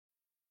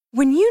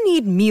When you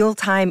need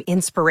mealtime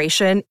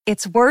inspiration,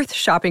 it's worth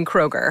shopping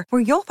Kroger,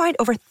 where you'll find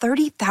over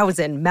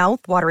 30,000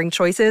 mouth-watering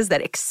choices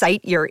that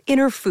excite your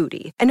inner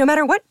foodie. And no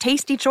matter what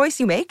tasty choice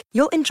you make,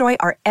 you'll enjoy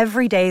our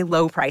everyday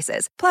low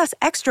prices, plus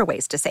extra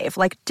ways to save,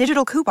 like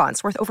digital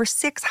coupons worth over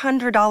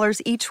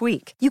 $600 each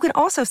week. You can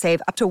also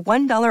save up to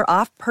 $1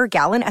 off per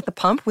gallon at the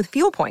pump with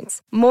fuel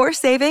points. More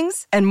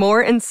savings and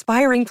more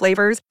inspiring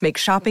flavors make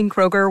shopping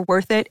Kroger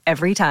worth it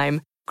every time.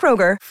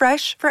 Kroger,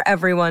 fresh for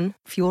everyone.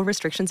 Fuel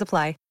restrictions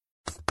apply.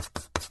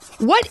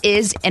 What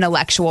is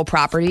intellectual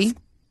property?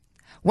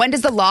 When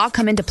does the law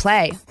come into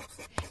play?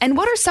 And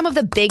what are some of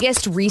the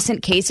biggest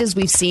recent cases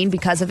we've seen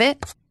because of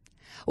it?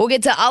 We'll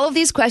get to all of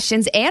these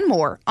questions and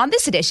more on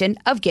this edition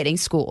of Getting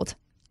Schooled.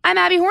 I'm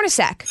Abby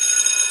Hornacek.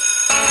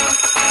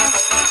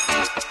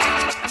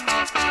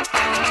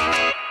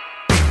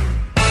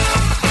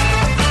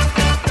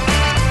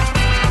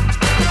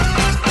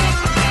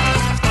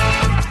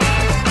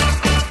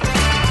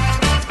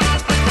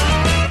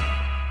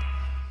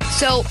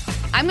 So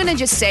I'm going to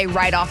just say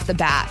right off the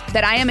bat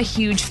that I am a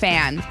huge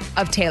fan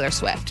of Taylor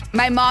Swift.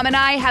 My mom and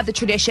I have the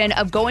tradition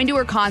of going to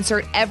her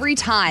concert every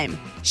time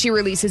she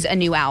releases a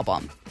new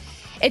album.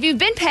 If you've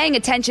been paying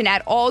attention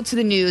at all to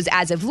the news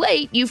as of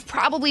late, you've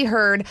probably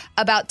heard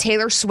about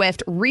Taylor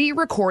Swift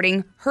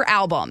re-recording her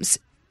albums.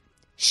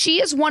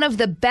 She is one of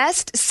the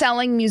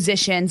best-selling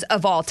musicians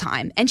of all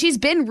time, and she's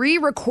been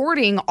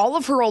re-recording all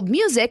of her old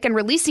music and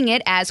releasing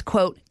it as,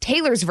 quote,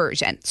 Taylor's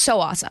version. So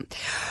awesome.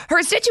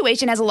 Her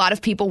situation has a lot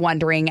of people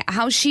wondering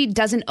how she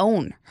doesn't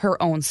own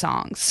her own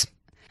songs.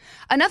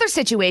 Another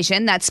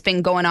situation that's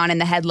been going on in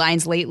the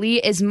headlines lately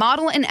is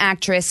model and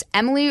actress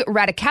Emily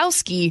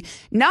Ratajkowski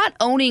not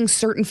owning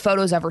certain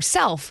photos of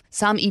herself,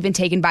 some even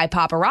taken by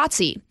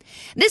paparazzi.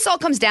 This all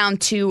comes down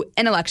to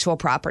intellectual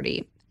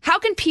property. How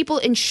can people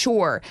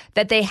ensure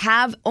that they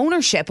have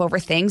ownership over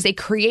things they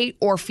create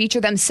or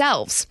feature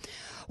themselves?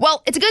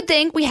 Well, it's a good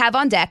thing we have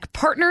on deck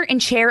partner and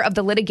chair of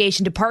the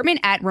litigation department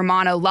at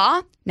Romano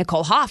Law,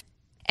 Nicole Hoff.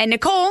 And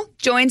Nicole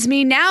joins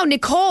me now.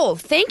 Nicole,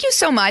 thank you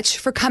so much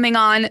for coming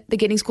on the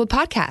Getting Schooled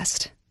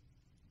podcast.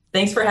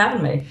 Thanks for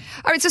having me.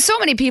 All right, so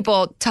many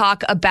people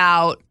talk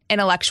about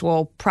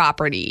intellectual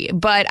property,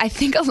 but I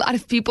think a lot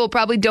of people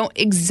probably don't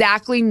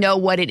exactly know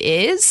what it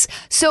is.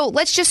 So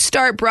let's just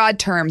start broad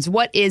terms.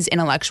 What is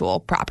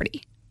intellectual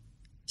property?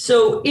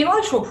 So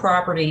intellectual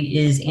property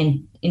is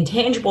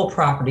intangible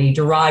property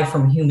derived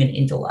from human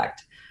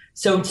intellect.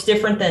 So it's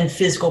different than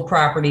physical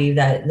property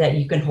that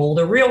you can hold,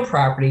 a real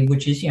property,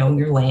 which is,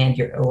 your land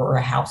or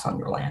a house on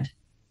your land.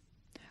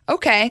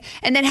 Okay.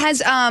 And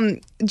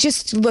then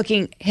just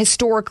looking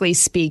historically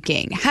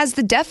speaking, has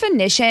the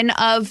definition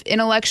of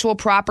intellectual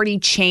property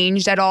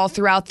changed at all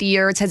throughout the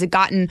years? Has it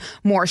gotten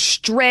more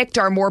strict?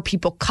 Are more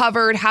people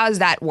covered? How has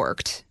that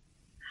worked?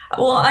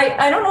 Well,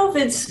 I don't know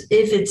if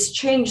it's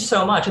changed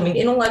so much. I mean,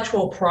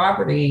 intellectual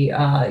property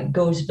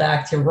goes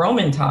back to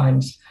Roman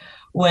times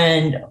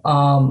when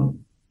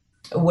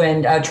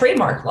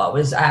trademark law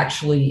was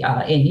actually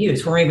in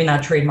use, or maybe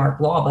not trademark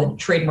law, but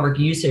trademark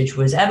usage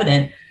was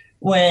evident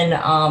when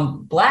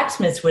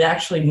blacksmiths would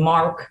actually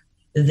mark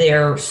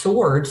their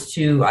swords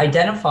to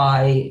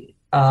identify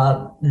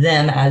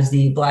them as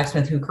the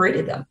blacksmith who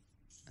created them.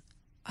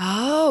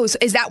 Oh, so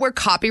is that where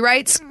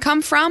copyrights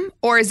come from?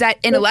 Or is that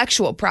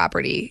intellectual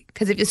property?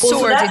 Because if it's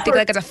swords, I think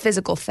like it's a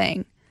physical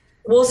thing.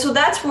 Well, so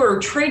that's where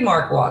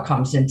trademark law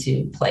comes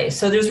into play.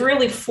 So there's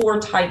really 4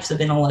 types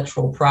of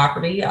intellectual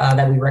property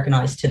that we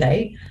recognize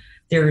today.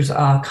 There's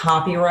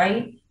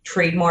copyright,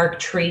 trademark,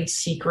 trade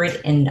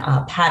secret, and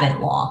patent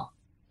law.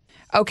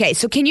 Okay,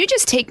 so can you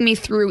just take me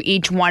through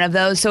each one of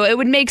those? So it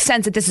would make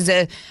sense that this is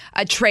a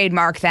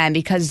trademark then,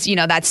 because,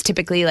 that's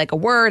typically like a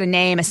word, a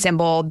name, a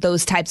symbol,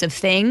 those types of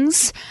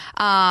things.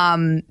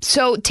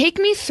 So take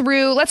me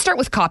through, let's start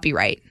with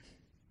copyright.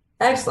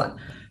 Excellent.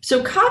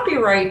 So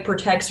copyright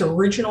protects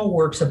original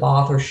works of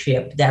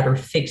authorship that are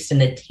fixed in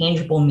a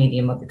tangible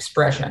medium of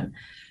expression.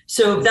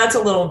 So that's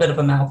a little bit of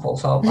a mouthful,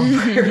 so I'll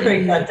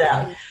break that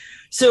down.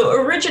 So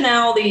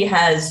originality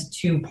has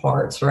 2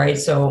 parts, right?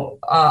 So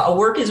a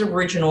work is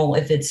original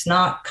if it's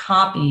not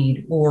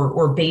copied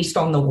or based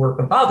on the work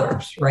of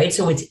others, right?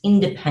 So it's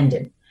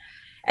independent.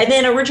 And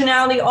then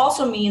originality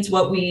also means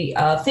what we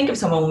think of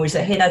someone when we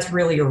say, hey, that's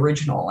really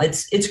original.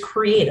 It's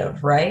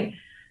creative, right?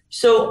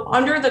 So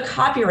under the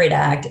Copyright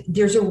Act,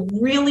 there's a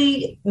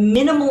really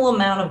minimal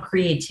amount of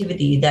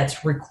creativity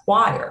that's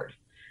required.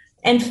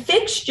 And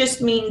fixed just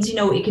means,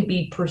 it could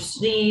be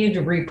perceived,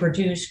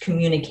 reproduced,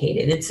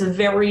 communicated. It's a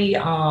very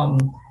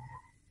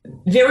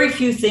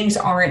few things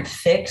aren't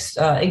fixed.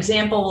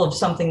 Example of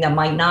something that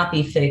might not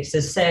be fixed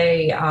is,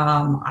 say,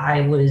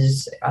 I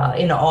was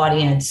in an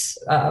audience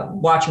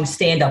watching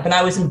stand-up, and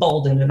I was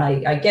emboldened, and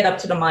I get up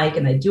to the mic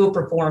and I do a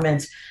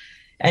performance,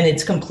 and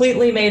it's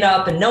completely made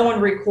up, and no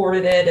one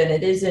recorded it, and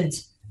it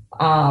isn't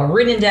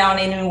written down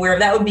anywhere.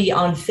 That would be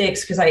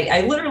unfixed, because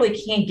I literally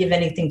can't give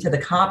anything to the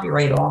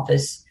Copyright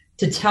Office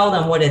to tell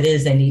them what it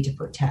is they need to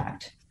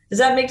protect. Does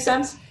that make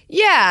sense?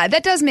 Yeah,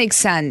 that does make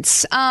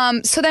sense.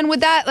 So then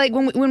with that, like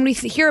when we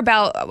hear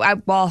about,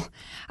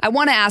 I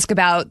want to ask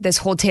about this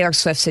whole Taylor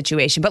Swift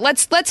situation, but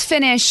let's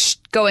finish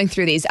going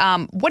through these.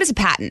 What is a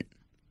patent?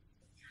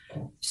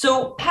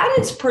 So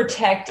patents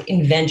protect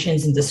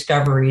inventions and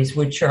discoveries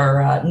which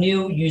are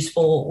new,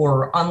 useful,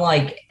 or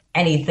unlike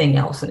anything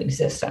else in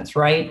existence,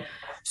 right?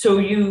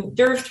 So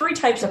there are three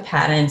types of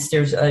patents.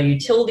 There's a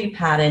utility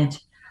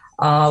patent,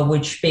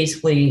 which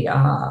basically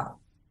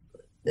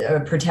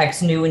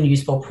protects new and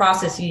useful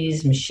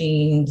processes,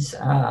 machines,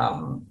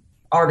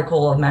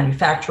 article of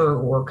manufacture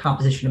or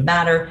composition of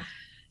matter.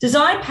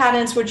 Design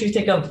patents, which you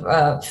think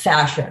of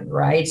fashion,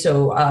 right?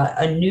 So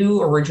a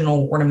new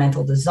original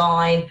ornamental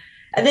design.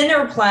 And then there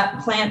are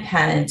plant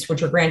patents,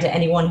 which are granted to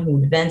anyone who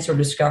invents or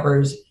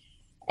discovers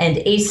and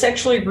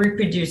asexually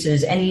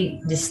reproduces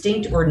any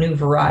distinct or new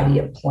variety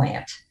of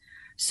plant.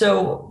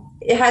 So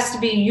it has to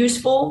be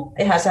useful.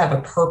 It has to have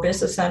a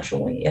purpose,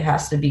 essentially. It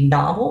has to be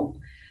novel,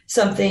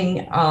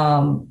 something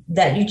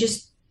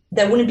that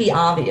wouldn't be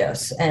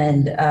obvious.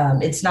 And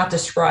it's not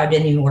described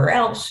anywhere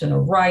else in a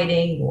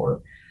writing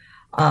or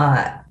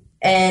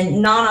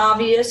and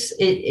non-obvious.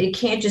 It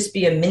can't just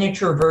be a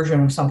miniature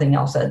version of something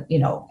else that,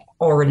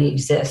 already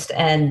exists.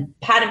 And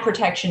patent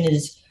protection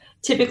is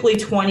typically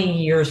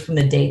 20 years from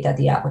the date that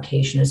the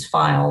application is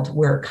filed,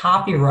 where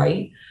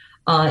copyright,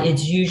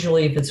 it's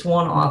usually, if it's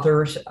one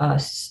author's,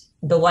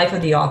 the life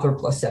of the author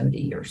plus 70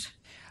 years.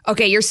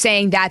 Okay, you're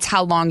saying that's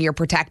how long you're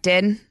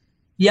protected?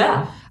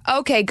 Yeah.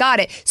 Okay, got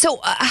it. So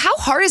how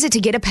hard is it to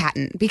get a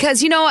patent?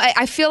 Because,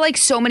 I feel like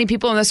so many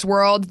people in this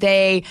world,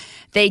 they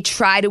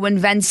try to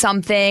invent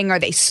something or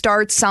they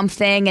start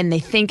something and they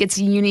think it's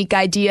a unique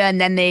idea and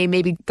then they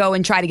maybe go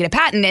and try to get a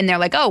patent and they're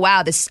like, oh,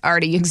 wow, this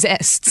already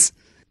exists.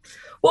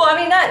 Well, I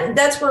mean,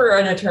 that's where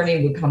an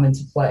attorney would come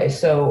into play.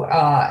 So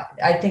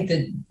I think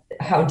that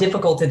how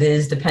difficult it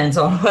is depends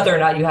on whether or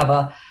not you have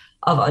a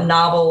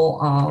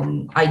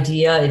novel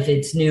idea, if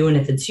it's new and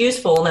if it's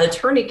useful. And an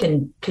attorney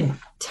can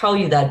tell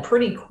you that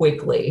pretty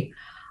quickly.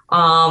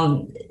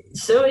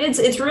 So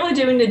it's really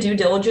doing the due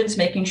diligence,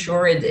 making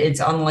sure it's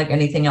unlike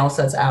anything else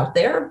that's out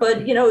there.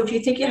 But, if you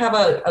think you have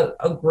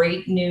a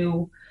great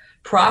new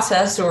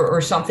process or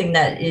something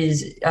that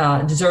is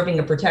deserving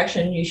of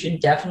protection, you should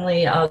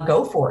definitely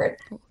go for it.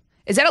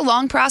 Is that a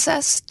long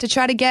process to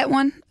try to get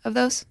one of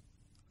those?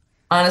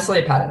 Honestly,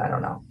 a patent, I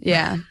don't know.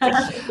 Yeah.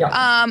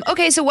 Yeah.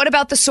 Okay, so what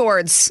about the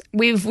swords?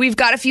 We've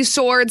got a few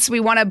swords.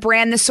 We want to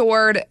brand the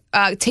sword.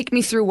 Take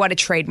me through what a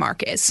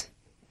trademark is.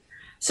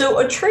 So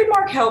a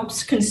trademark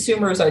helps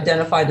consumers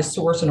identify the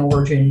source and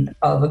origin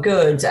of a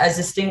goods as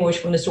distinguished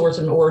from the source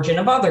and origin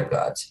of other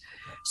goods.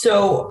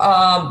 So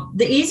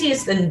the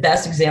easiest and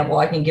best example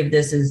I can give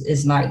this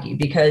is Nike,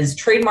 because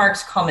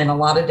trademarks come in a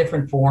lot of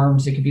different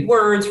forms. It could be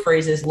words,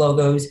 phrases,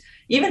 logos,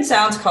 even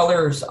sounds,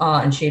 colors,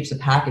 and shapes of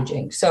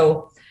packaging.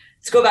 So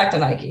let's go back to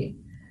Nike.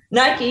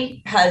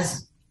 Nike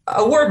has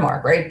a word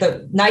mark, right?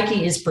 The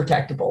Nike is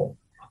protectable.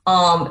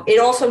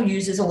 It also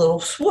uses a little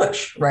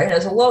swoosh, right,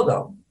 as a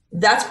logo.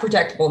 That's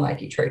protectable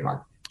Nike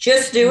trademark.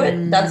 Just do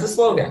it. That's the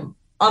slogan.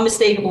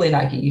 Unmistakably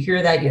Nike. You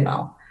hear that,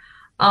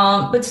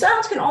 But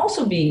sounds can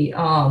also be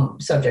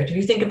subject. If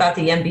you think about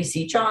the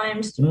NBC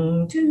chimes,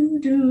 doo, doo,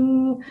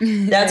 doo,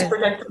 that's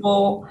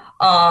protectable.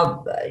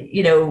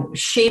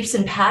 Shapes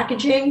and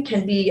packaging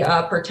can be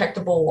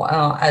protectable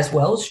as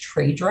well as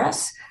trade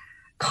dress.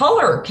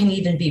 Color can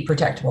even be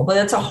protectable, but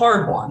that's a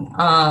hard one.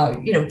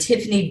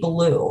 Tiffany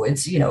blue.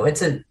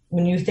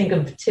 When you think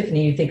of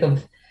Tiffany, you think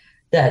of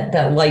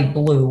that light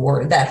blue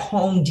or that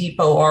Home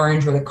Depot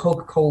orange or the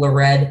Coca-Cola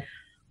red.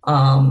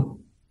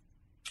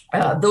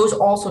 Those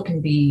also can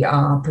be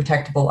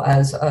protectable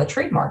as a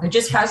trademark. It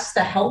just has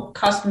to help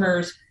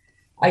customers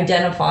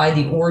identify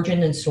the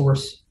origin and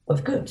source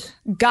of goods.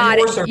 Got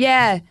it.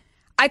 Yeah.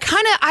 I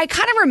kind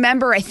of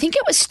remember, I think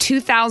it was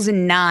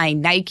 2009,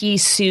 Nike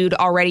sued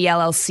Already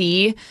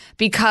LLC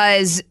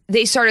because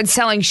they started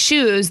selling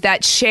shoes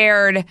that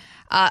shared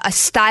a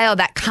style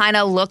that kind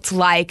of looked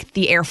like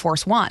the Air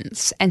Force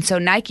Ones. And so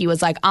Nike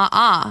was like,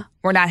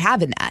 we're not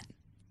having that.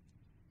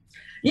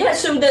 Yeah,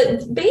 so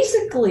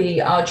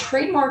basically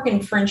trademark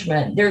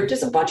infringement, there are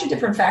just a bunch of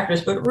different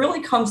factors, but it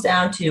really comes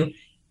down to,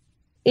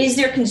 is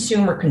there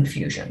consumer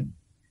confusion?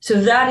 So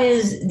that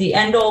is the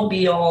end all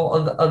be all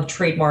of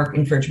trademark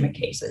infringement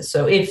cases.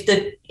 So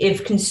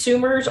if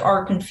consumers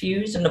are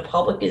confused and the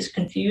public is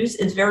confused,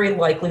 it's very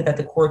likely that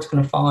the court's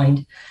going to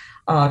find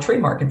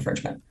trademark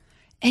infringement.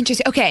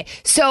 Interesting. Okay,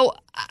 so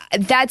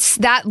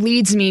that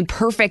leads me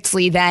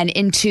perfectly then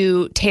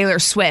into Taylor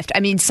Swift. I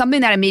mean,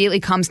 something that immediately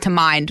comes to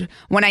mind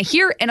when I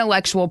hear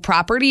intellectual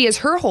property is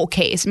her whole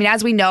case. I mean,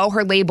 as we know,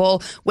 her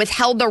label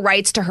withheld the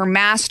rights to her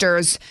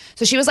masters.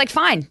 So she was like,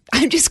 fine,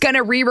 I'm just going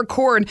to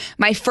re-record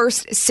my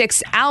first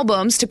 6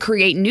 albums to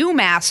create new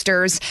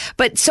masters.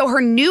 But so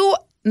her new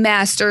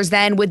masters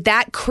then, would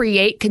that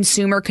create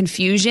consumer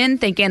confusion?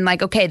 Thinking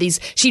like, okay,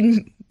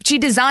 she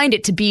designed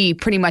it to be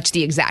pretty much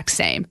the exact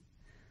same.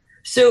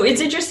 So it's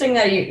interesting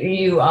that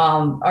you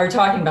are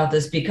talking about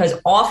this, because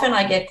often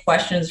I get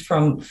questions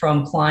from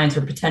clients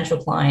or potential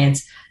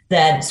clients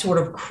that sort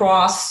of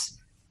cross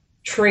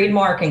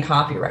trademark and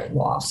copyright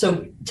law.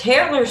 So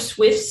Taylor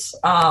Swift's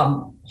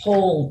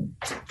whole,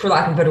 for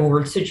lack of a better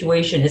word,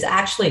 situation is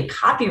actually a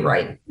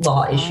copyright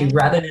law issue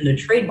rather than a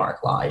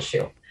trademark law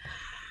issue.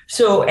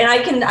 So, and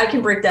I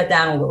can break that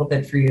down a little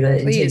bit for you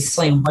to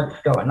explain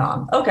what's going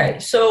on. Okay,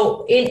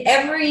 so in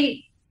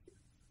every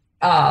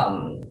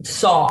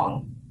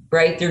song,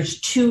 right, there's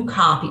two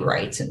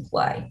copyrights in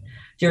play.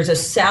 There's a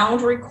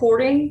sound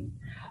recording,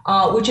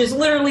 which is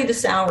literally the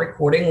sound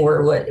recording,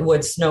 or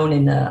what's known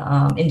in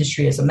the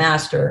industry as a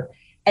master.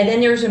 And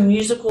then there's a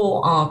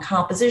musical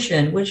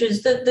composition, which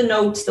is the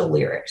notes, the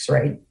lyrics,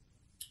 right?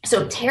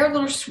 So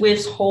Taylor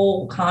Swift's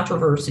whole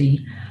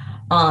controversy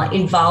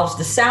involves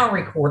the sound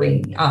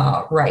recording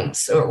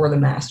rights or the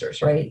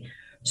masters, right?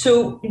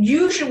 So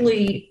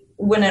usually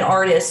when an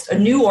artist, a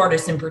new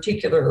artist in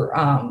particular,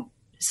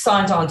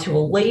 signs onto a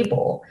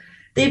label,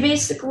 they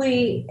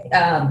basically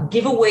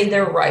give away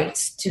their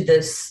rights to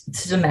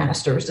the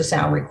masters, the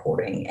sound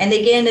recording, and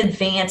they get an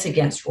advance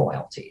against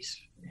royalties.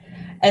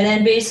 And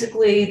then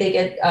basically they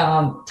get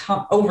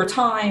over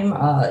time,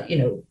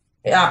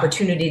 an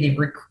opportunity to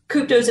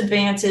recoup those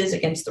advances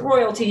against the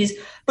royalties,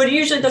 but it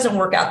usually doesn't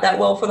work out that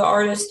well for the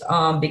artist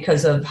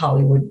because of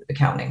Hollywood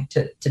accounting,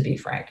 to be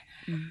frank.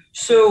 Mm-hmm.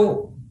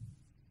 So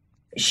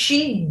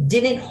she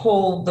didn't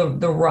hold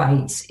the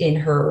rights in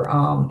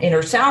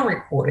her sound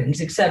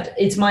recordings, except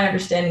it's my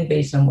understanding,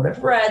 based on what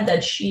I've read,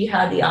 that she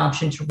had the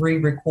option to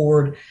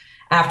re-record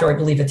after, I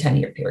believe, a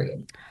 10-year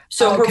period.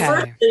 So her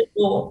first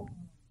label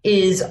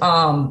is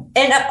and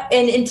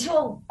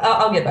until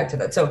I'll get back to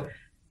that. So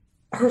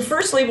her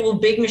first label,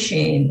 Big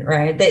Machine,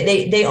 right?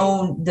 They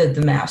own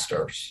the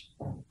masters,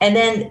 and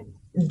then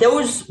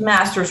those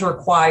masters were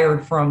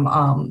acquired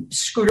from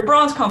Scooter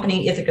Braun's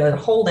company, Ithaca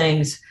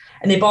Holdings,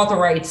 and they bought the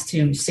rights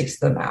to 6 of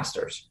the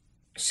masters.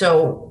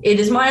 So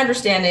it is my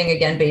understanding,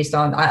 again, based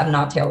on, I'm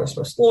not Taylor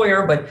Swift's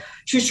lawyer, but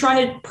she was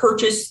trying to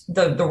purchase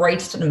the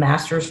rights to the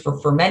masters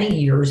for many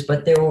years,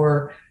 but there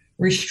were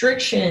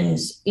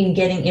restrictions in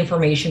getting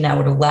information that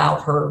would allow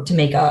her to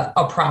make a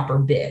proper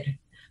bid.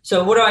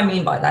 So what do I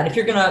mean by that? If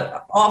you're going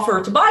to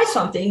offer to buy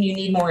something, you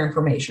need more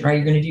information, right?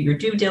 You're going to do your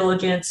due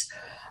diligence.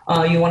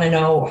 You want to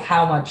know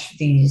how much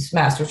these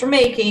masters are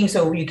making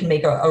so you can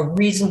make a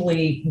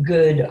reasonably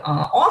good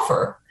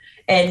offer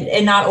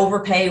and not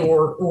overpay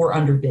or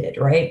underbid,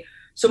 right?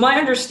 So my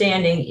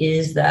understanding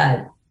is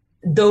that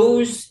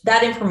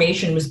that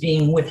information was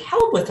being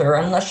withheld with her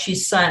unless she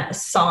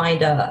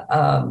signed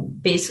a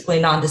basically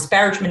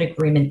non-disparagement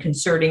agreement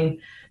concerning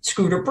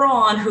Scooter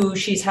Braun, who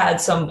she's had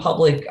some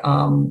public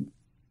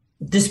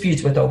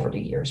disputes with over the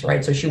years,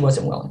 right? So she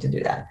wasn't willing to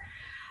do that.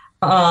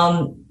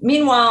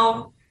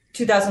 Meanwhile,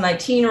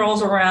 2019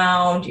 rolls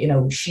around,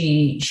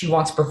 she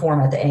wants to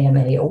perform at the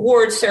AMA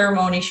Awards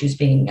ceremony. She was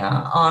being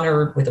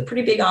honored with a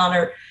pretty big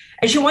honor,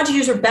 and she wanted to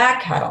use her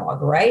back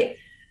catalog, right?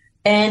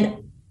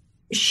 And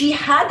she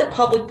had the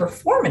public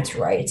performance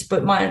rights,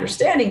 but my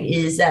understanding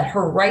is that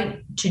her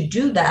right to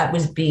do that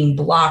was being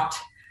blocked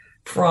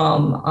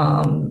from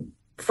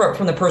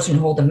the person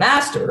who held the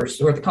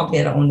masters, or the company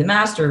that owned the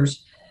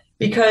masters,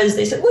 because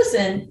they said,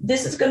 listen,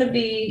 this is going to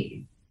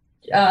be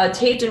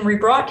taped and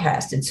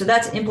rebroadcasted. So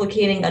that's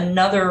implicating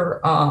another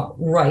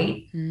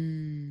right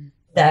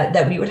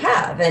that we would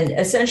have. And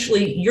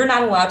essentially, you're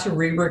not allowed to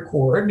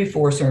re-record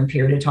before a certain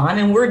period of time.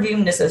 And we're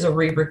viewing this as a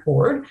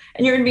re-record,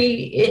 and you're going to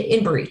be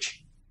in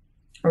breach.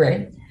 All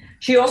right.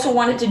 She also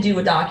wanted to do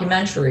a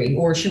documentary,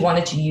 or she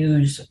wanted to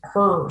use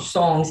her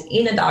songs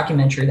in a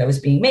documentary that was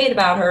being made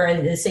about her.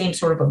 And the same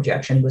sort of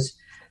objection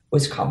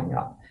was coming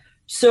up.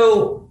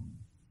 So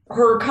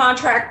her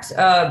contract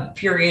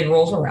period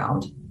rolls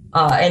around,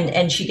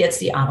 and she gets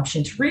the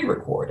option to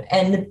re-record.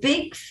 And the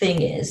big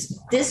thing is,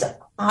 this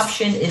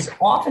option is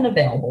often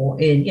available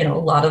in a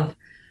lot of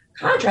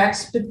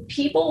contracts, but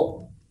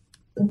people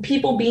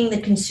being the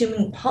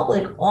consuming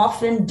public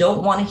often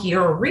don't want to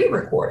hear a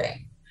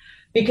re-recording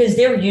because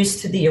they're used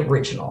to the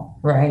original,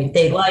 right?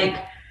 They like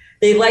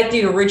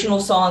the original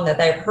song that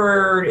they've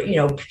heard.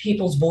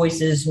 People's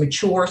voices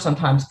mature,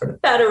 sometimes for the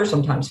better,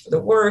 sometimes for the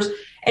worse.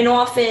 And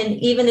often,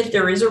 even if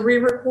there is a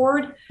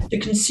re-record,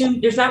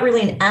 there's not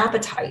really an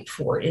appetite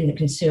for it in the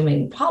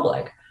consuming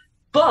public.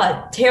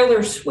 But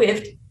Taylor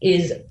Swift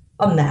is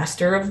a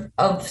master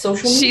of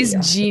social media.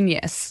 She's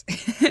genius.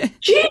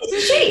 she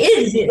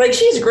is,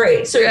 she's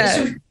great. So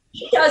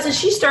she does is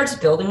she starts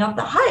building up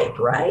the hype,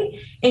 right?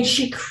 And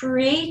she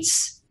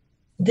creates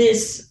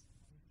this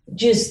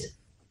just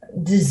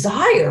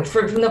desire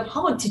from the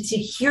public to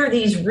hear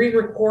these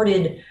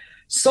re-recorded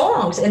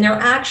songs, and they're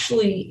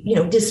actually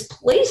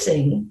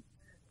displacing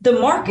the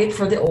market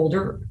for the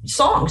older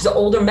songs, the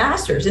older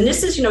masters. And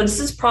this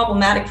is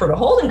problematic for the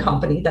holding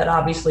company that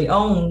obviously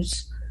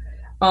owns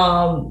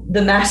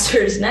the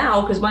masters now,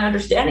 because my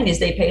understanding is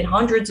they paid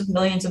hundreds of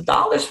millions of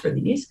dollars for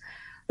these,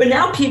 but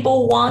now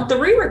people want the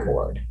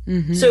re-record.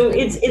 Mm-hmm. So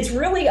it's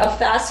really a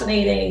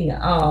fascinating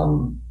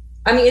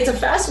it's a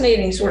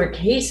fascinating sort of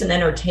case in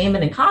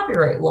entertainment and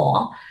copyright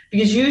law,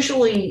 because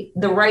usually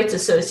the rights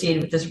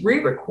associated with this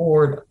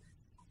re-record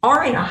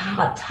aren't a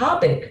hot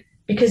topic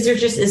because there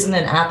just isn't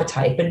an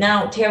appetite. But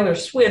now Taylor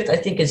Swift, I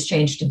think, has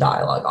changed the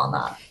dialogue on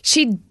that.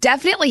 She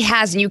definitely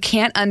has, and you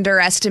can't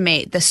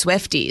underestimate the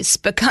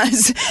Swifties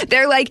because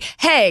they're like,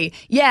 hey,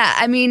 yeah,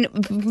 I mean,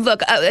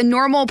 look, a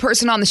normal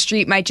person on the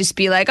street might just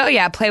be like, oh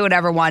yeah, play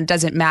whatever one,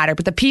 doesn't matter.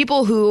 But the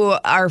people who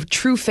are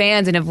true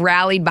fans and have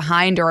rallied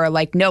behind her are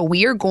like, no,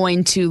 we are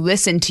going to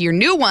listen to your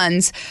new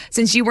ones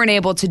since you weren't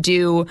able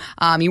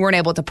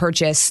to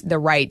purchase the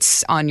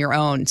rights on your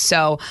own.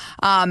 So,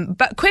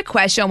 but quick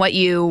question on what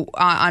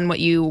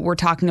you were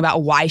talking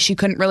about, why she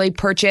couldn't really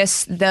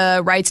purchase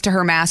the rights to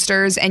her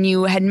masters, and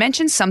you had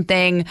mentioned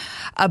something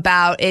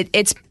about it.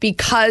 It's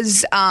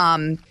because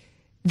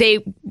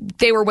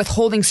they were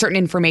withholding certain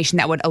information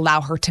that would allow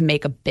her to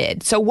make a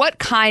bid. So what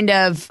kind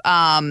of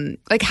how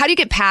do you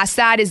get past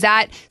that? Is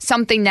that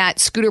something that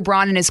Scooter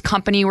Braun and his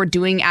company were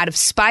doing out of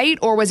spite,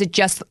 or was it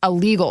just a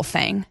legal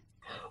thing?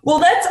 Well,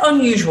 that's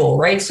unusual,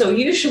 right? So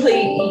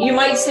usually you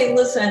might say,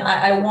 listen,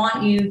 I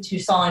want you to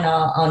sign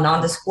a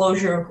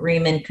non-disclosure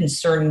agreement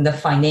concerning the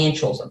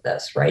financials of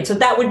this, right? So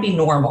that would be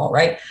normal,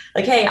 right?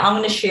 Like, hey, I'm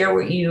going to share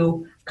with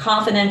you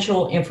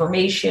confidential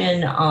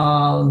information,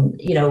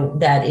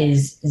 that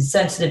is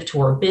sensitive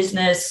to our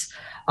business,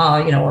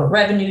 our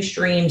revenue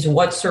streams,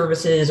 what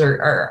services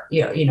are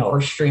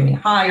streaming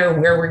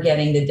higher, where we're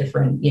getting the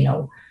different,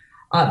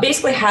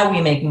 basically how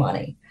we make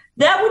money.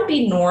 That would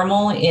be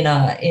normal in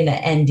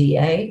an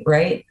NDA,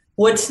 right?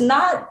 What's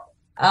not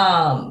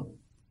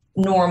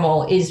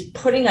normal is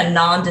putting a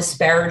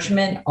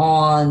non-disparagement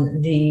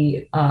on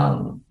a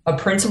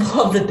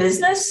principle of the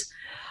business,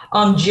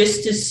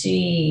 just to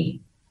see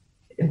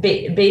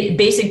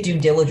basic due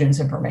diligence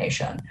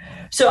information.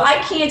 So I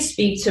can't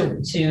speak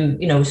to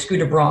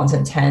Scooter Braun's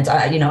intent.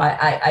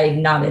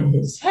 I'm not in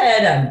his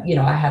head.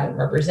 I haven't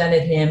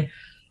represented him,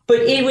 but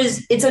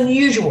it's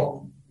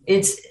unusual.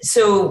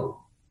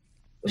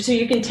 So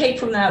you can take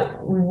from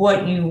that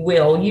what you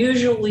will.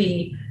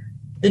 Usually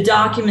the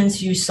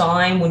documents you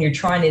sign when you're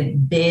trying to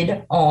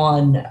bid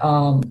on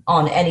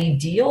any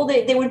deal,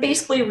 they would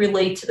basically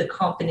relate to the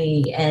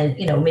company and,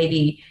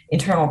 maybe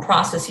internal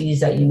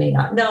processes that you may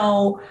not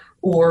know,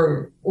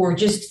 or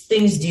just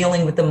things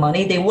dealing with the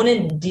money. They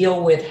wouldn't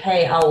deal with,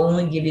 hey, I'll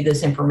only give you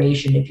this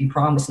information if you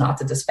promise not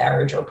to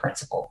disparage our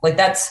principal. Like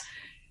that's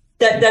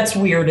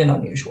weird and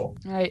unusual.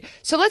 All right.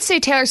 So let's say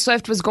Taylor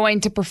Swift was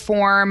going to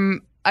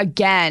perform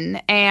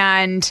again,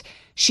 and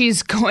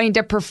she's going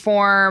to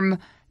perform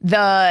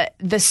the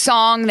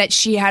song that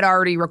she had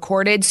already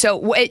recorded.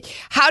 So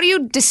how do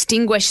you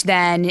distinguish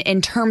then in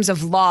terms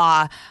of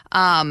law?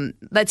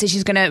 Let's say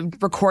she's going to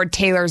record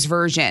Taylor's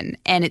version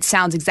and it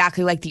sounds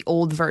exactly like the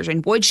old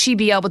version. Would she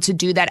be able to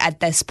do that at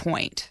this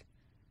point?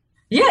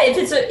 Yeah,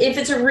 if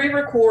it's a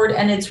re-record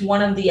and it's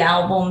one of the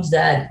albums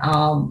that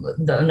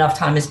enough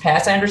time has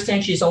passed. I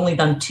understand she's only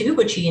done 2,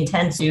 but she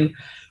intends to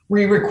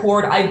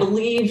re-record, I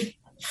believe,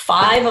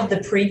 5 of the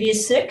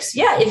previous 6.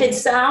 Yeah,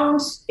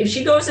 if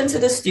she goes into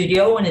the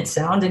studio and it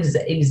sounds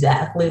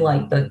exactly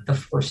like the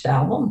first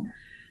album,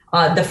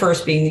 the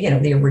first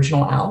being, the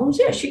original albums,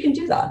 yeah, she can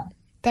do that.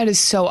 That is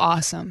so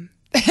awesome.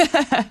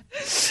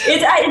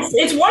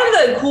 It's one of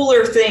the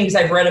cooler things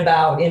I've read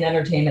about in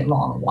entertainment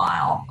law in a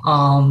while.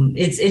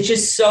 It's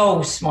just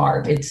so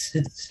smart.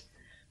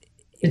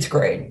 It's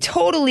great.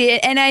 Totally.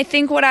 And I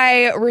think what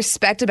I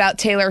respect about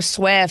Taylor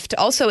Swift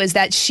also is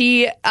that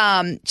she's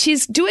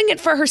doing it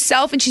for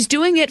herself, and she's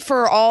doing it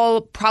for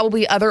all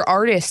probably other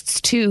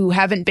artists too who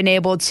haven't been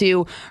able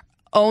to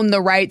own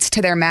the rights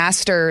to their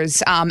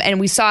masters. And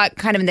we saw it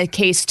kind of in the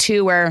case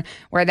too, where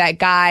that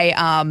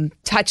guy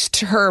touched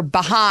her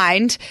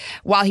behind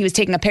while he was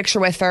taking a picture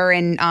with her,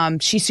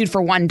 and she sued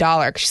for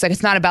 $1. She's like,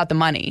 it's not about the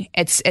money.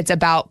 It's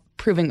about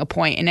proving a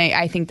point. And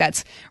I think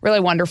that's really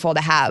wonderful to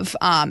have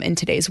in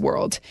today's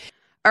world.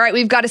 All right,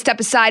 we've got to step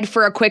aside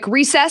for a quick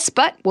recess,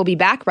 but we'll be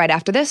back right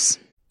after this.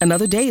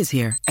 Another day is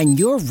here and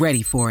you're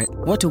ready for it.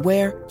 What to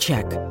wear?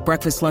 Check.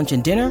 Breakfast, lunch,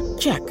 and dinner?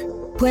 Check.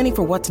 Planning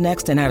for what's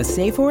next and how to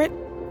save for it?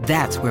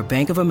 That's where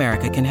Bank of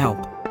America can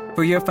help.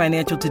 For your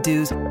financial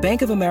to-dos,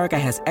 Bank of America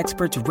has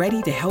experts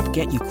ready to help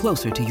get you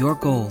closer to your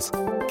goals.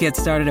 Get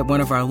started at one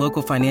of our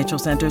local financial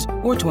centers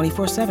or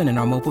 24/7 in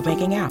our mobile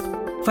banking app.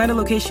 Find a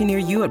location near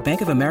you at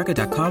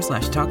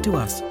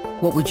bankofamerica.com/talktous.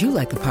 What would you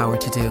like the power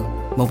to do?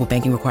 Mobile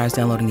banking requires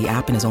downloading the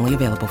app and is only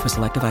available for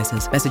select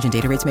devices. Message and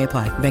data rates may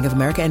apply. Bank of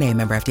America NA,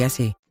 member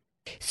FDIC.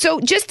 So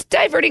just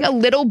diverting a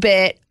little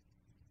bit,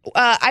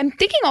 I'm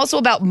thinking also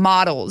about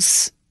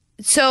models.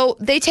 So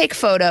they take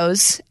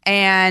photos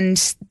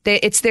and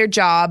it's their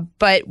job,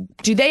 but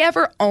do they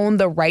ever own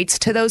the rights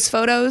to those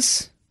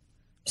photos?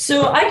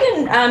 So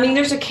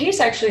there's a case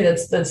actually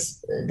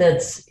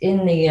that's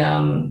in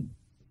the,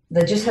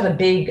 that just had a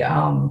big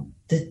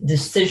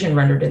decision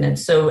rendered in it.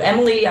 So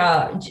Emily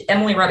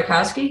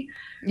Ratajkowski.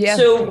 Yeah.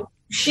 So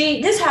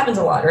this happens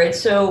a lot, right?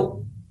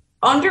 So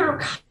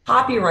under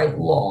copyright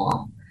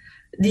law,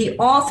 the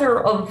author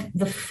of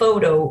the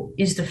photo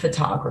is the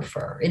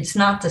photographer. It's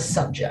not the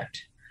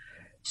subject.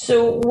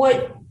 So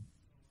what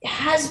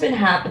has been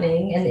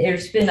happening, and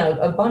there's been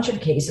a bunch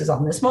of cases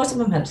on this, most of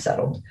them have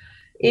settled,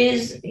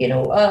 is,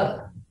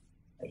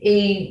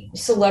 a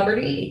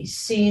celebrity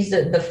sees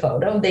the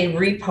photo, they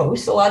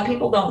repost. A lot of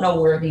people don't know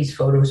where these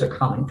photos are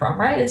coming from,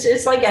 right?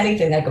 It's like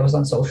anything that goes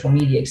on social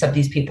media, except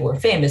these people are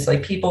famous.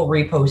 Like people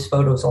repost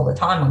photos all the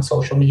time on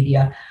social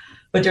media,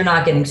 but they're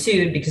not getting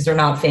sued because they're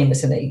not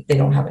famous and they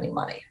don't have any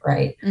money,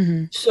 right?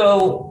 Mm-hmm.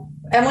 So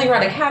Emily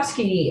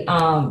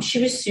Ratajkowski,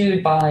 she was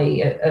sued by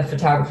a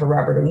photographer,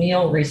 Robert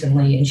O'Neill,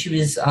 recently, and she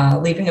was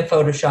leaving a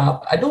photo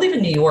shop, I believe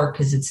in New York,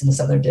 because it's in the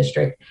Southern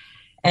District.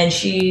 And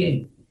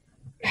she,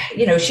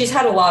 she's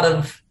had a lot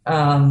of,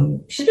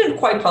 she's been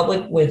quite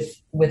public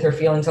with her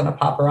feelings on a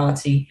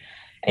paparazzi.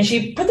 And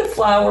she put the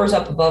flowers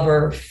up above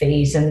her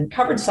face and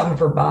covered some of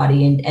her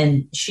body.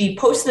 And she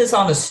posted this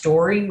on a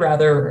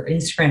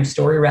Instagram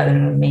story rather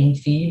than a main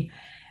feed,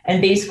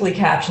 and basically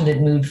captioned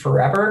it "Mood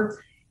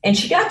Forever." And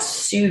she got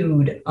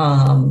sued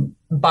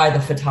by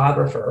the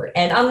photographer.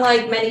 And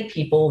unlike many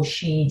people,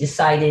 she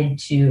decided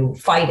to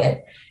fight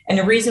it. And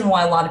the reason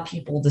why a lot of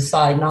people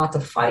decide not to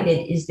fight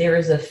it is there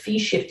is a fee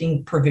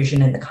shifting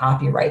provision in the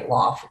copyright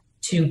law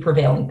to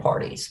prevailing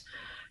parties.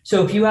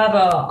 So if you have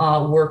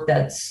a work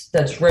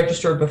that's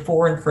registered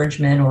before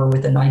infringement or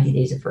within 90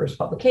 days of first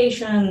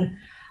publication,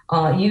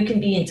 you can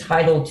be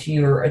entitled to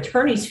your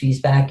attorney's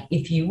fees back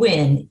if you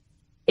win,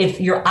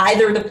 if you're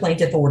either the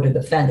plaintiff or the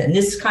defendant. And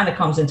this kind of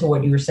comes into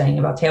what you were saying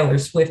about Taylor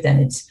Swift, and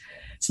it's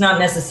not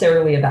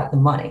necessarily about the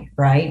money,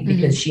 right?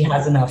 Because she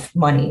has enough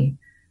money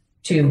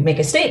to make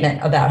a statement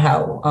about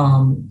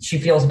how she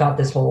feels about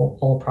this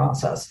whole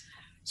process.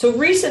 So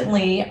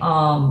recently,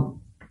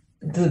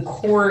 the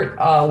court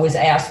was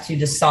asked to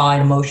decide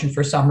a motion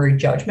for summary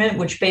judgment,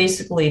 which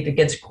basically, if it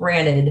gets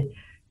granted,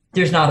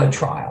 there's not a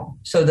trial.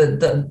 So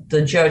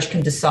the judge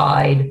can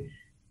decide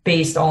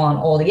based on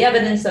all the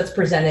evidence that's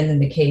presented in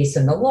the case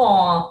and the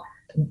law,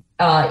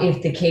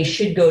 if the case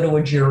should go to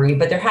a jury,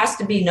 but there has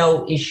to be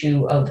no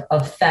issue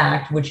of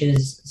fact, which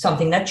is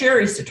something that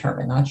juries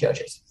determine, not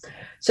judges.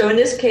 So in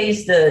this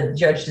case, the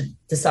judge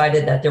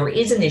decided that there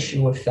is an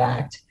issue of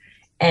fact.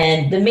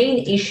 And the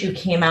main issue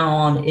came out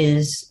on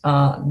is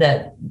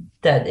that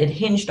it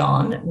hinged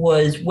on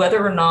was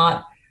whether or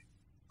not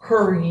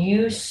her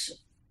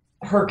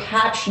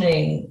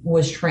captioning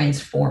was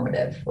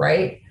transformative,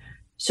 right?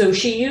 So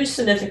she used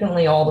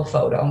significantly all the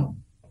photo,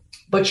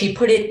 but she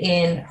put it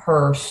in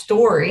her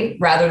story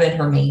rather than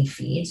her main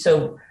feed.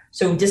 So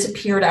it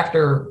disappeared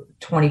after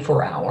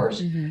 24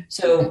 hours. Mm-hmm.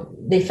 So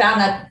they found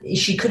that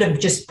she could have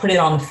just put it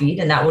on the feed,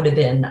 and that would have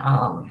been,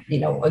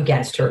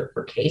 against her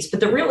case. But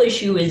the real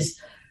issue is,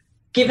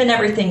 given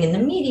everything in the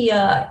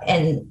media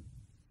and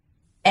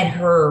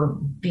her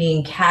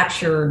being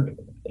captured,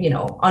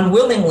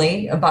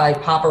 unwillingly by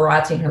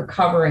paparazzi and her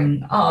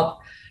covering up,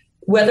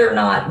 whether or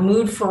not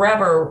Mood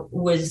Forever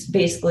was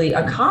basically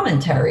a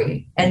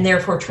commentary and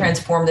therefore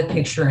transformed the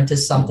picture into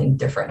something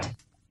different.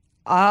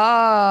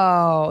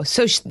 Oh,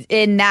 so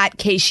in that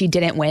case, she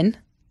didn't win?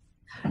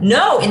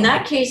 No, in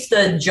that case,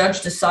 the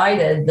judge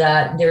decided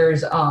that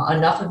there's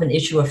enough of an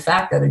issue of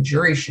fact that a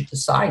jury should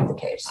decide the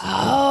case.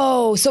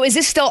 Oh, so is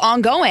this still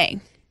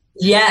ongoing?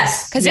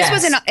 Yes. Because it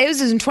was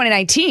in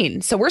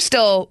 2019, so we're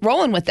still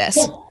rolling with this.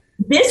 Well,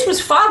 this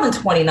was filed in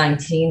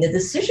 2019. The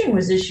decision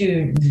was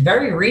issued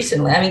very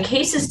recently. I mean,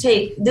 this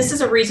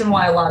is a reason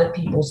why a lot of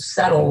people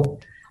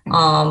settle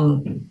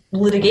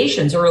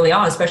litigations early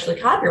on, especially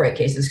copyright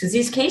cases, because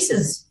these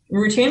cases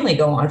routinely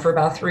go on for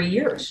about 3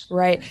 years.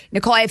 Right.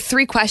 Nicole, I have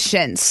 3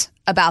 questions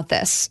about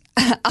this.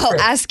 I'll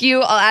ask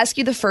you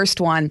the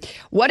first one.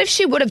 What if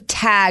she would have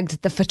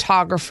tagged the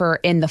photographer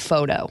in the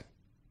photo?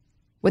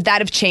 Would that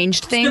have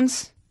changed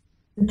things?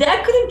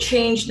 That could have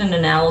changed an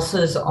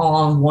analysis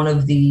on one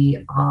of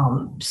the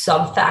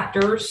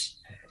sub-factors.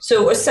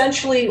 So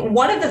essentially,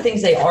 one of the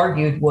things they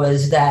argued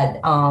was that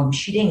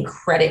she didn't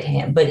credit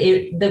him, but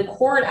the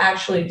court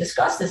actually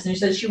discussed this, and she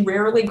says she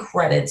rarely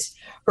credits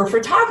her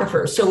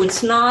photographer. So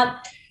it's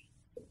not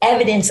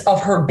evidence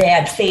of her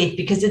bad faith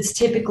because it's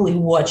typically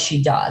what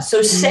she does.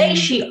 So say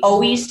she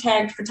always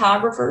tagged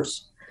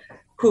photographers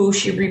who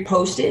she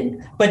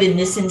reposted, but in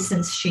this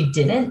instance she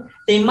didn't,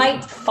 they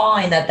might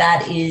find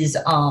that is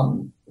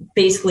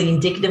basically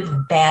indicative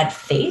of bad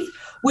faith,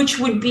 which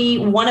would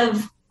be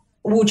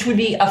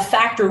a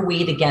factor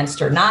weighed against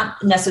her,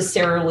 not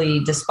necessarily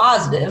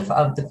dispositive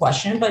of the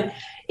question, but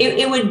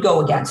it would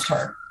go against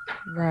her.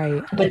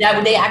 Right. But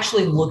they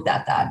actually looked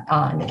at that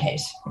in the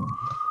case.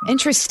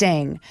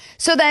 Interesting.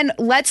 So then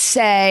let's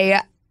say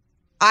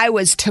I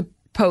was to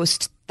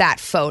post that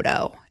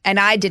photo and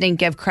I didn't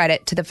give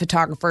credit to the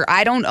photographer.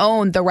 I don't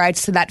own the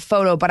rights to that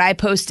photo, but I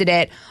posted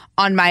it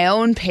on my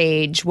own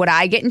page. Would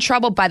I get in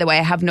trouble? By the way,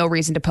 I have no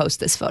reason to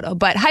post this photo,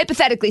 but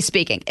hypothetically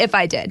speaking, if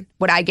I did,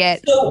 would I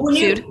get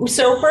sued?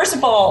 So first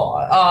of all,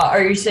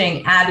 are you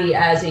saying Abby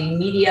as a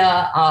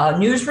media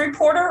news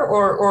reporter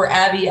or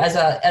Abby as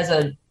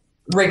a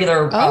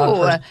regular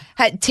person?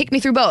 Take me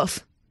through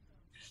both.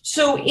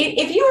 So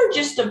if you were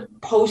just to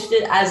post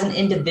it as an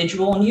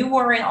individual and you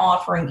weren't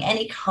offering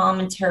any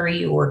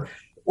commentary or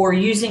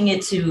using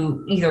it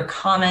to either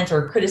comment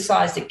or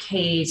criticize the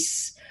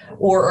case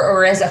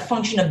or as a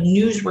function of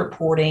news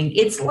reporting,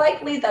 it's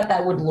likely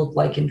that would look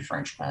like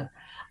infringement.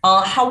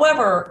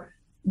 However,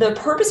 the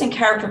purpose and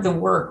character of the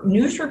work,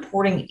 news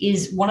reporting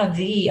is one of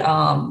the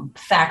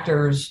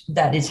factors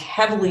that is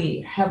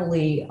heavily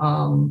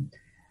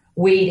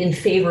weighed in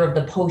favor of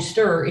the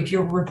poster if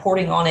you're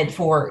reporting on it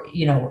for,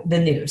 the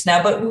news.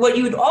 Now, but what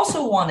you would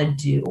also want to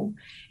do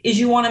is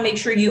you want to make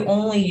sure you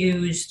only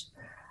used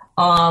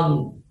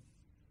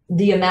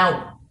the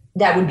amount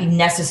that would be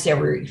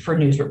necessary for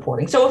news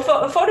reporting. So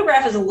a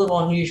photograph is a little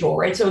unusual,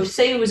 right? So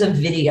say it was a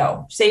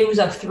video, say it was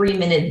a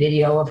 3-minute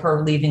video of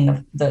her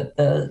leaving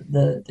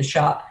the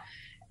shop.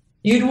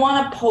 You'd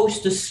want to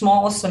post the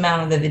smallest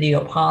amount of the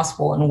video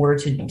possible in order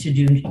to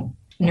do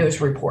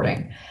news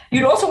reporting.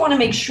 You'd also want to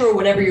make sure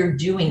whatever you're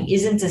doing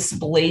isn't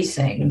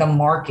displacing the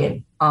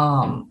market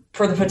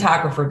for the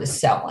photographer to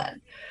sell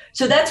in.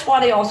 So that's why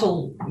they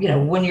also,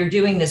 when you're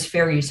doing this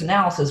fair use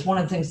analysis, one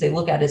of the things they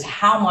look at is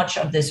how much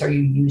of this are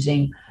you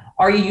using?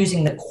 Are you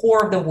using the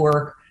core of the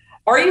work?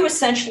 Are you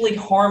essentially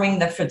harming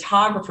the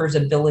photographer's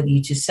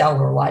ability to sell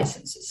or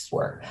license this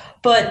work?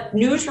 But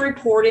news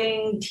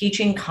reporting,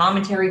 teaching,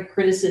 commentary,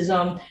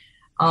 criticism,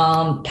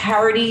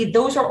 parody,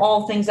 those are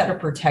all things that are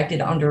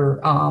protected under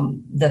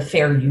the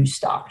fair use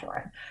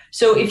doctrine.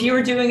 So if you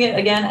were doing it,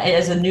 again,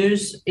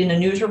 in a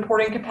news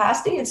reporting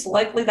capacity, it's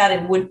likely that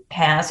it would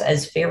pass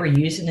as fair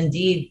use. And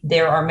indeed,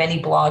 there are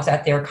many blogs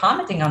out there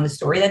commenting on the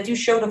story that do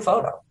show the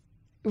photo.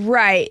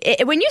 Right.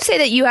 When you say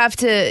that you have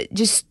to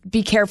just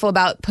be careful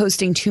about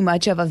posting too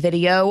much of a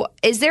video,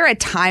 is there a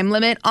time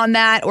limit on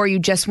that, or you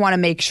just want to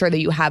make sure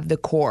that you have the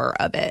core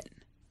of it?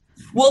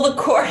 Well, the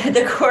core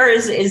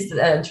is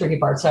the tricky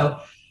part. So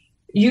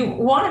you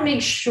want to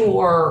make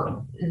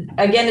sure,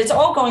 again, it's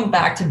all going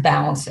back to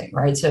balancing,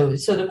 right? So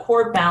the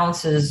core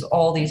balances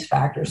all these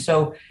factors.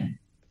 So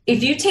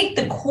if you take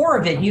the core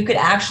of it, you could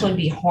actually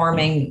be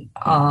harming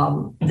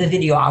the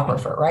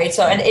videographer, right?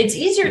 So, and it's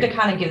easier to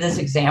kind of give this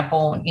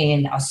example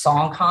in a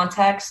song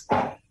context.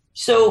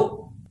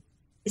 So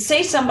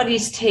say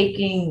somebody's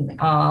taking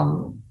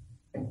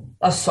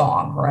a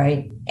song,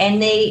 right?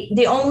 And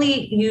they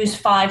only use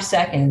 5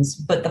 seconds,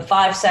 but the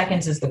 5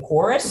 seconds is the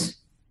chorus.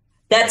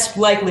 That's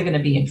likely going to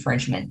be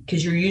infringement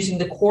because you're using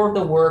the core of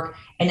the work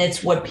and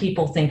it's what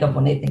people think of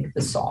when they think of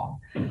the song.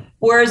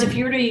 Whereas if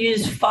you were to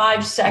use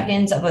 5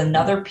 seconds of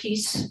another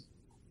piece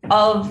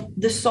of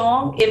the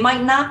song, it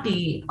might not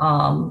be,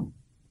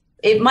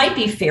 it might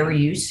be fair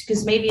use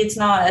because maybe it's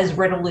not as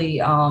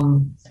readily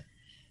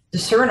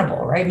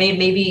discernible, right?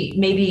 Maybe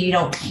you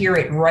don't hear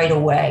it right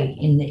away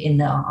in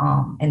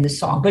the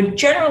song. But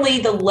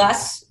generally,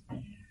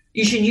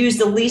 you should use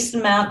the least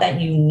amount that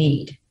you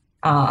need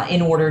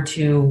in order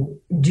to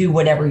do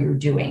whatever you're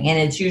doing. And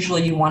it's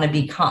usually you want to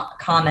be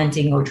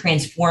commenting or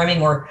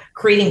transforming or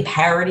creating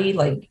parody.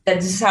 Like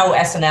this is how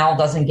SNL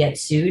doesn't get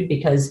sued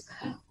because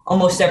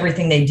almost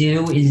everything they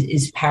do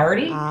is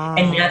parody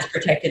and that's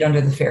protected under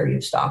the fair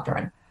use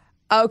doctrine.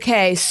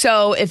 Okay,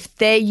 so if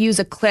they use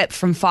a clip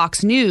from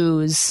Fox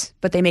News,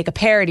 but they make a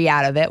parody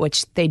out of it,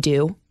 which they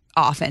do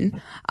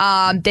often,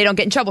 they don't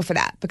get in trouble for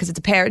that because it's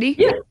a parody?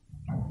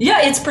 Yeah,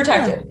 it's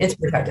protected. It's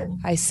protected.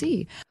 I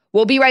see.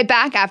 We'll be right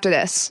back after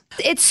this.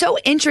 It's so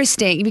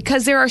interesting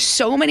because there are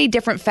so many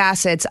different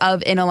facets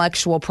of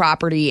intellectual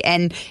property,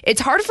 and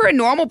it's hard for a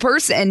normal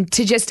person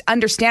to just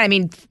understand. I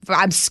mean,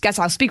 I guess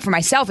I'll speak for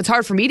myself. It's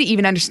hard for me to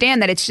even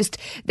understand that it's just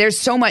there's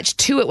so much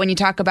to it when you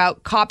talk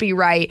about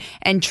copyright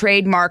and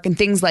trademark and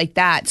things like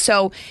that.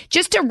 So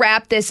just to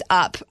wrap this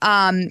up,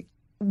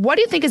 what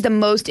do you think is the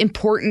most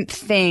important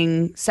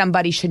thing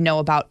somebody should know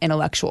about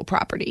intellectual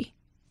property?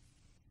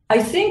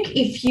 I think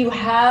if you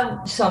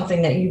have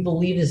something that you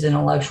believe is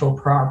intellectual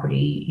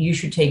property, you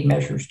should take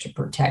measures to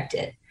protect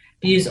it.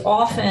 Because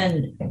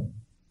often,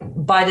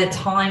 by the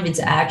time it's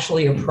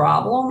actually a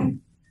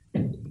problem,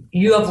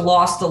 you have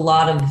lost a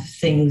lot of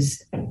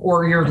things,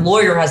 or your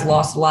lawyer has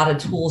lost a lot of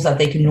tools that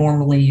they can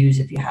normally use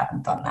if you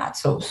haven't done that.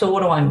 So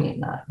what do I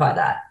mean by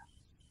that?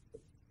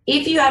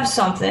 If you have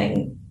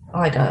something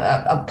like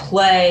a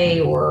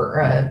play or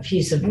a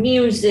piece of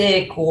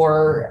music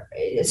or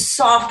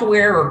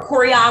software or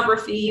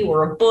choreography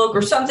or a book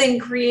or something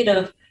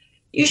creative,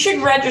 you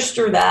should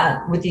register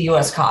that with the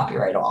U.S.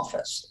 Copyright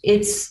Office.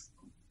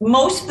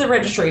 Most of the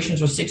registrations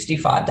are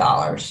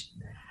 $65.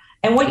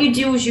 And what you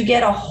do is you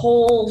get a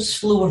whole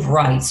slew of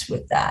rights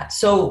with that.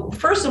 So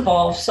first of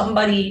all, if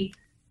somebody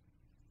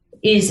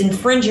is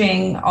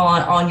infringing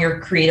on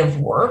your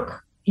creative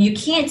work, you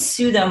can't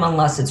sue them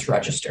unless it's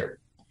registered.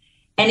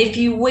 And if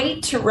you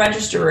wait to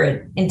register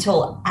it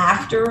until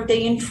after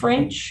they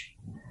infringe,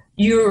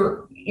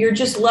 you're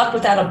just left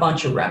without a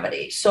bunch of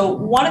remedies. So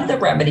one of the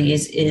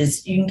remedies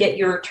is you can get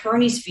your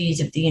attorney's fees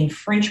if the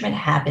infringement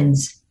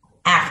happens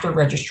after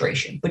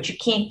registration, but you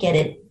can't get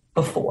it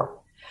before.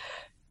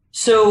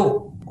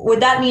 So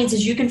what that means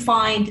is you can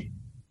find,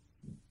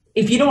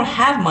 if you don't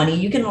have money,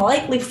 you can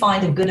likely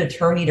find a good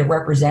attorney to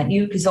represent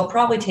you because they'll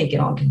probably take it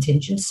on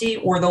contingency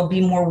or they'll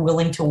be more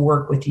willing to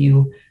work with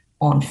you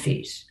on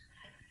fees.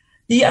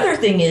 The other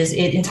thing is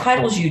it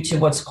entitles you to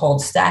what's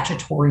called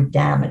statutory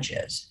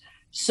damages.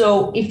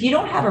 So if you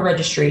don't have a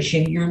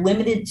registration, you're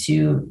limited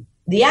to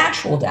the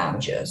actual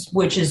damages,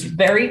 which is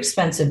very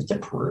expensive to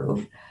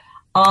prove.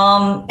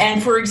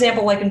 And for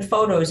example, like in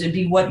photos, it'd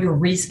be what your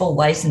reasonable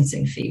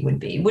licensing fee would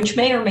be, which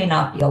may or may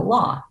not be a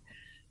lot.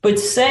 But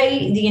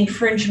say the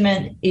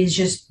infringement is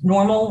just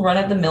normal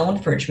run-of-the-mill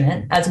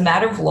infringement. As a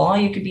matter of law,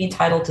 you could be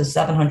entitled to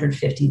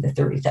 $750,000 to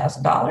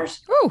 $30,000.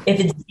 If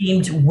it's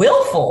deemed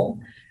willful,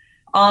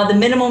 the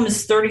minimum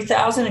is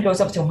 $30,000. It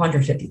goes up to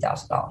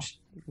 $150,000.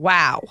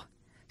 Wow.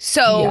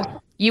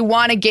 So you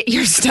want to get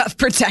your stuff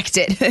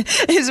protected,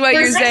 is what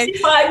you're saying.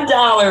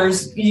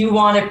 $65, you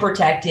want it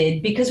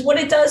protected, because what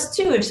it does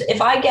too,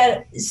 if I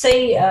get,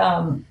 say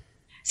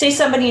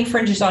somebody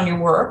infringes on your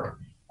work,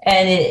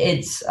 and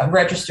it's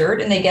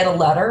registered, and they get a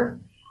letter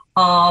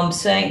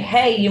saying,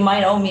 hey, you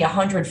might owe me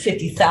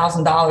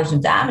 $150,000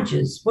 in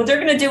damages. What they're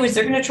going to do is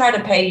they're going to try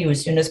to pay you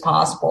as soon as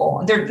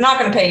possible. They're not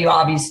going to pay you,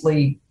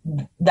 obviously,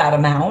 that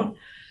amount,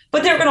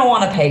 but they're going to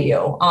want to pay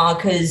you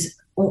because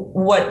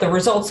what the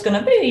result's going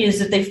to be is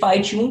that they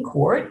fight you in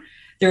court.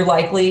 They're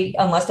likely,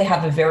 unless they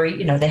have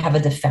they have a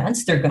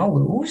defense, they're going to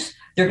lose.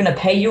 They're going to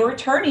pay your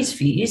attorney's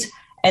fees.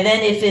 And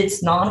then if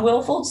it's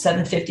non-willful, it's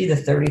 $750,000 to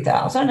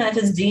 $30,000. And if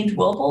it's deemed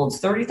willful,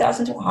 it's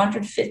 $30,000 to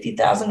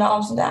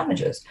 $150,000 in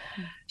damages.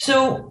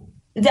 So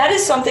that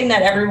is something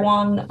that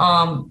everyone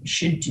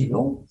should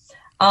do.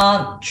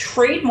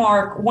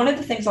 Trademark, one of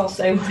the things I'll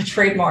say with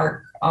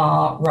trademark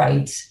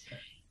rights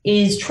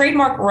is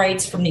trademark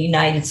rights from the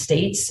United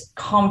States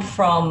come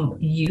from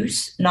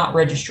use, not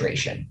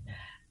registration.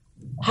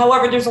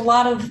 However, there's a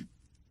lot of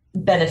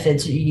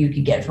benefits you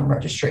could get from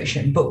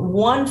registration. But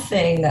one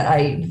thing that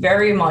I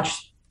very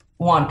much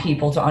want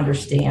people to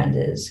understand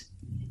is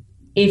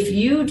if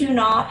you do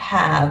not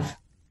have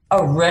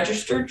a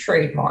registered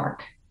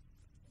trademark,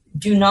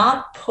 do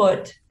not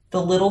put the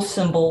little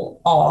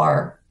symbol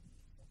R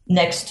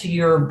next to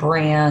your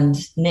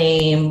brand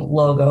name,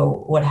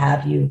 logo, what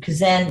have you, because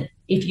then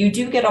if you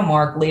do get a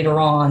mark later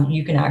on,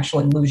 you can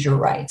actually lose your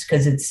rights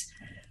because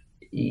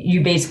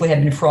you basically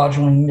have been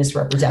fraudulently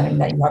misrepresenting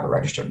that you have a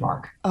registered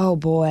mark. Oh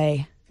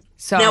boy.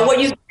 So now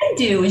what you can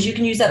do is you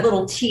can use that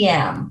little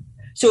TM.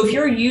 So if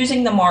you're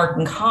using the mark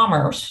in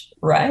commerce,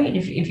 right?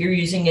 If you're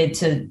using it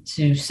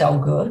to sell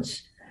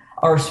goods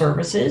or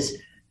services,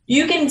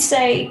 you can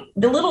say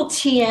the little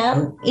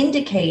TM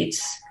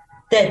indicates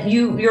that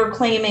you're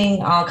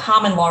claiming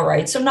common law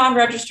rights, so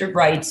non-registered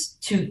rights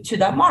to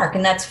that mark,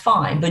 and that's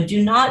fine. But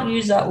do not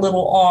use that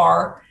little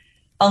R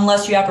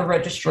unless you have a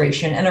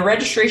registration. And a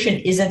registration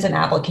isn't an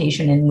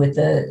application in with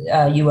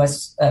the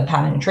U.S.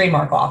 Patent and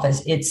Trademark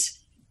Office. It's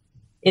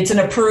an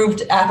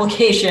approved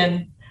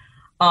application.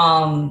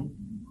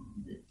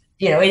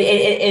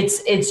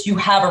 It's you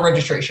have a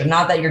registration,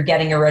 not that you're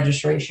getting a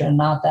registration,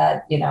 not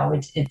that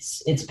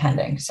it's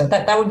pending. So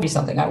that would be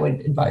something I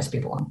would advise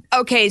people on.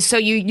 Okay, so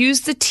you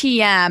use the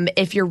TM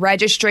if your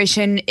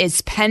registration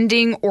is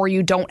pending or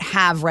you don't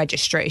have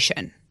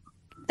registration.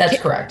 That's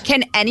correct.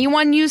 Can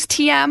anyone use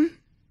TM?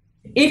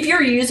 If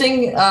you're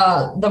using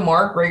the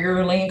mark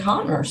regularly in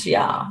commerce,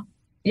 yeah,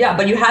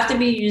 but you have to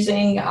be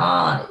using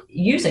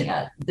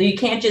it. You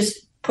can't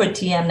just put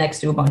TM next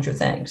to a bunch of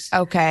things.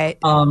 Okay.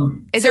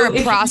 Is there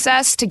a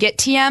process to get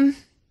TM?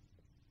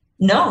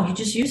 No, you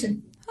just use it.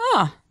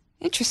 Oh,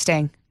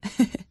 interesting.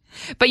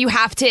 But you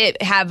have to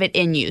have it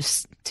in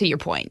use, to your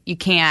point. You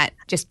can't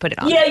just put it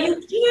on. Yeah, you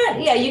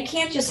can't. Yeah, you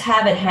can't just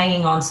have it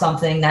hanging on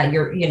something that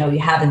you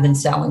haven't been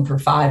selling for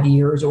 5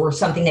 years, or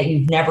something that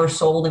you've never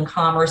sold in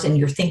commerce and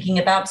you're thinking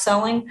about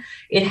selling.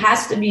 It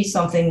has to be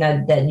something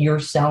that you're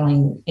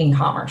selling in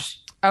commerce.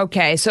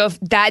 Okay, so if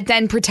that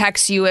then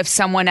protects you if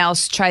someone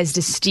else tries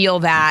to steal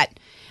that,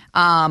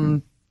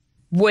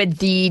 would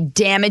the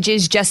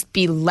damages just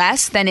be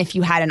less than if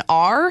you had an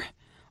R?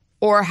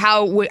 Or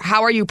how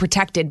are you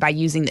protected by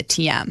using the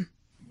TM?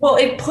 Well,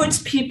 it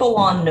puts people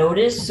on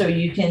notice, so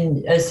you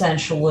can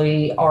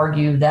essentially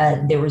argue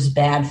that there was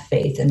bad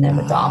faith in them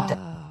adopting.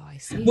 I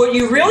see. What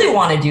you really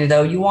want to do,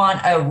 though, you want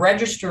a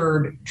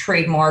registered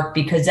trademark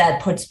because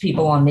that puts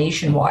people on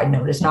nationwide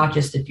notice, not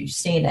just if you've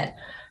seen it.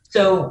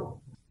 So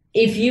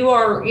if you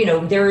are,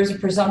 there is a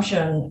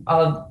presumption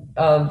of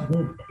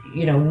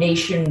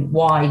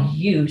nationwide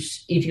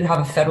use if you have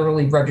a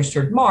federally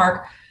registered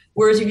mark.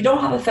 Whereas if you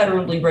don't have a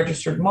federally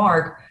registered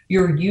mark,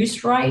 your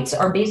use rights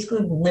are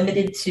basically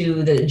limited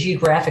to the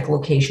geographic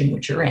location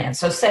which you're in.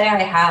 So say I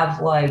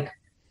have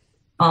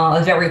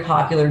a very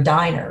popular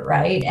diner,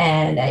 right?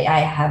 And I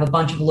have a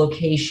bunch of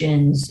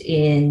locations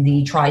in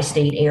the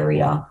tri-state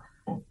area.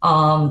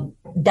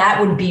 That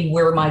would be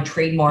where my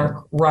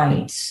trademark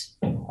rights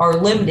are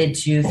limited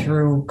to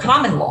through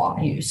common law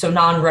use, so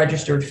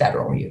non-registered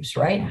federal use,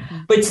 right?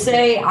 But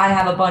say I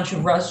have a bunch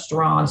of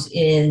restaurants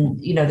in,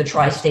 the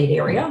tri-state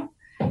area,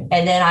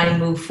 and then I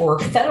move for a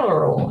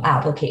federal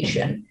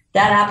application.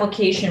 That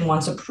application,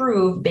 once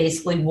approved,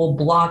 basically will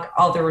block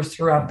others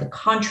throughout the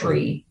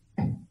country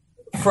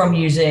from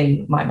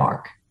using my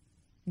mark.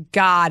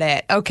 Got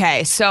it.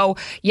 Okay. So,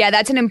 yeah,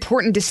 that's an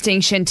important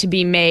distinction to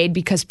be made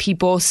because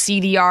people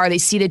see the R, they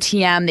see the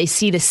TM, they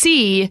see the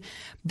C,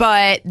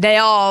 but they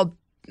all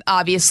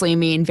obviously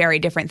mean very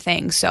different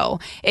things. So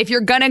if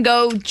you're going to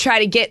go try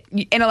to get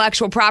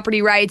intellectual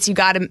property rights, you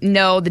got to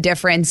know the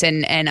difference.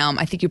 And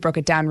I think you broke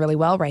it down really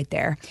well right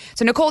there.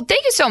 So Nicole,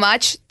 thank you so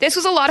much. This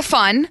was a lot of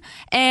fun.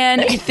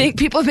 And I think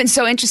people have been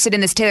so interested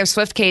in this Taylor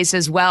Swift case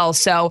as well.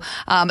 So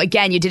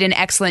again, you did an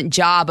excellent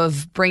job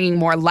of bringing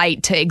more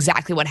light to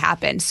exactly what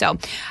happened. So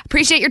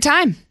appreciate your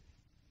time.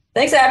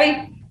 Thanks,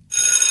 Abby.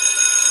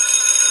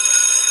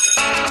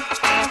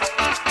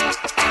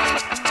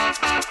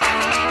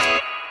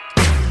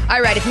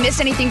 All right, if you missed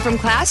anything from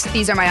class,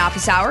 these are my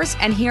office hours,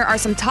 and here are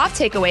some top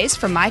takeaways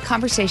from my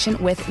conversation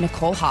with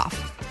Nicole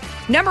Hoff.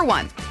 Number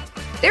 1,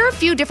 there are a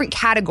few different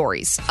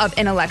categories of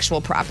intellectual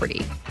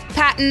property.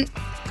 Patent,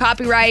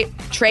 copyright,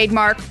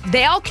 trademark,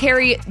 they all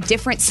carry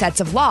different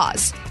sets of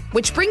laws,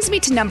 which brings me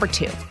to number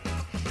 2.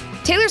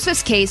 Taylor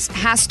Swift's case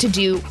has to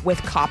do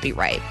with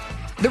copyright.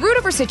 The root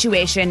of her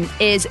situation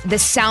is the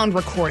sound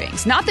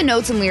recordings, not the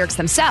notes and lyrics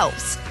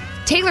themselves.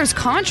 Taylor's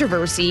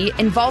controversy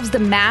involves the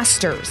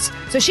masters,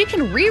 so she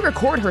can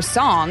re-record her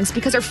songs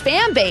because her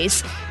fan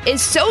base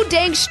is so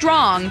dang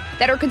strong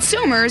that her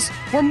consumers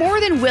were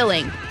more than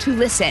willing to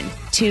listen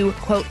to,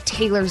 quote,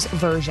 Taylor's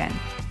version.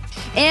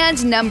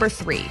 And number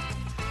 3,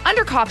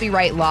 under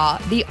copyright law,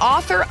 the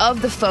author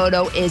of the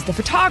photo is the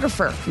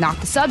photographer, not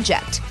the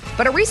subject.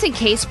 But a recent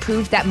case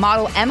proved that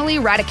model Emily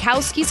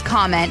Ratajkowski's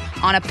comment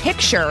on a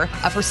picture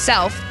of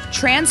herself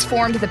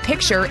transformed the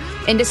picture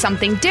into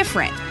something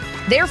different,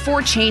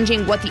 therefore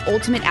changing what the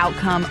ultimate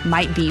outcome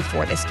might be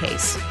for this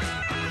case.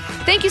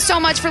 Thank you so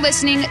much for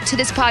listening to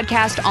this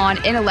podcast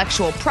on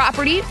intellectual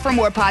property. For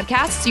more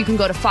podcasts, you can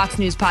go to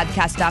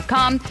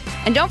foxnewspodcast.com.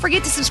 And don't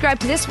forget to subscribe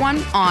to this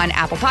one on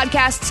Apple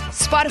Podcasts,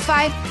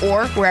 Spotify,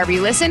 or wherever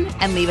you listen,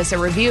 and leave us a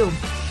review.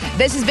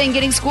 This has been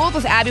Getting Schooled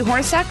with Abby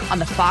Hornacek on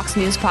the Fox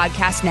News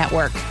Podcast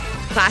Network.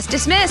 Class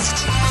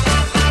dismissed.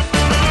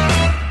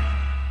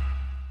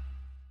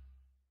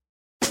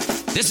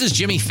 This is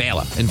Jimmy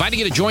Fallon, inviting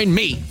you to join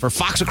me for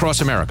Fox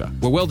Across America,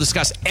 where we'll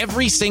discuss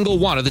every single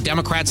one of the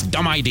Democrats'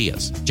 dumb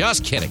ideas.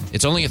 Just kidding.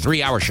 It's only a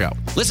 3-hour show.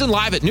 Listen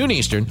live at noon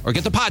Eastern or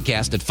get the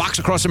podcast at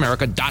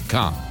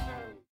foxacrossamerica.com.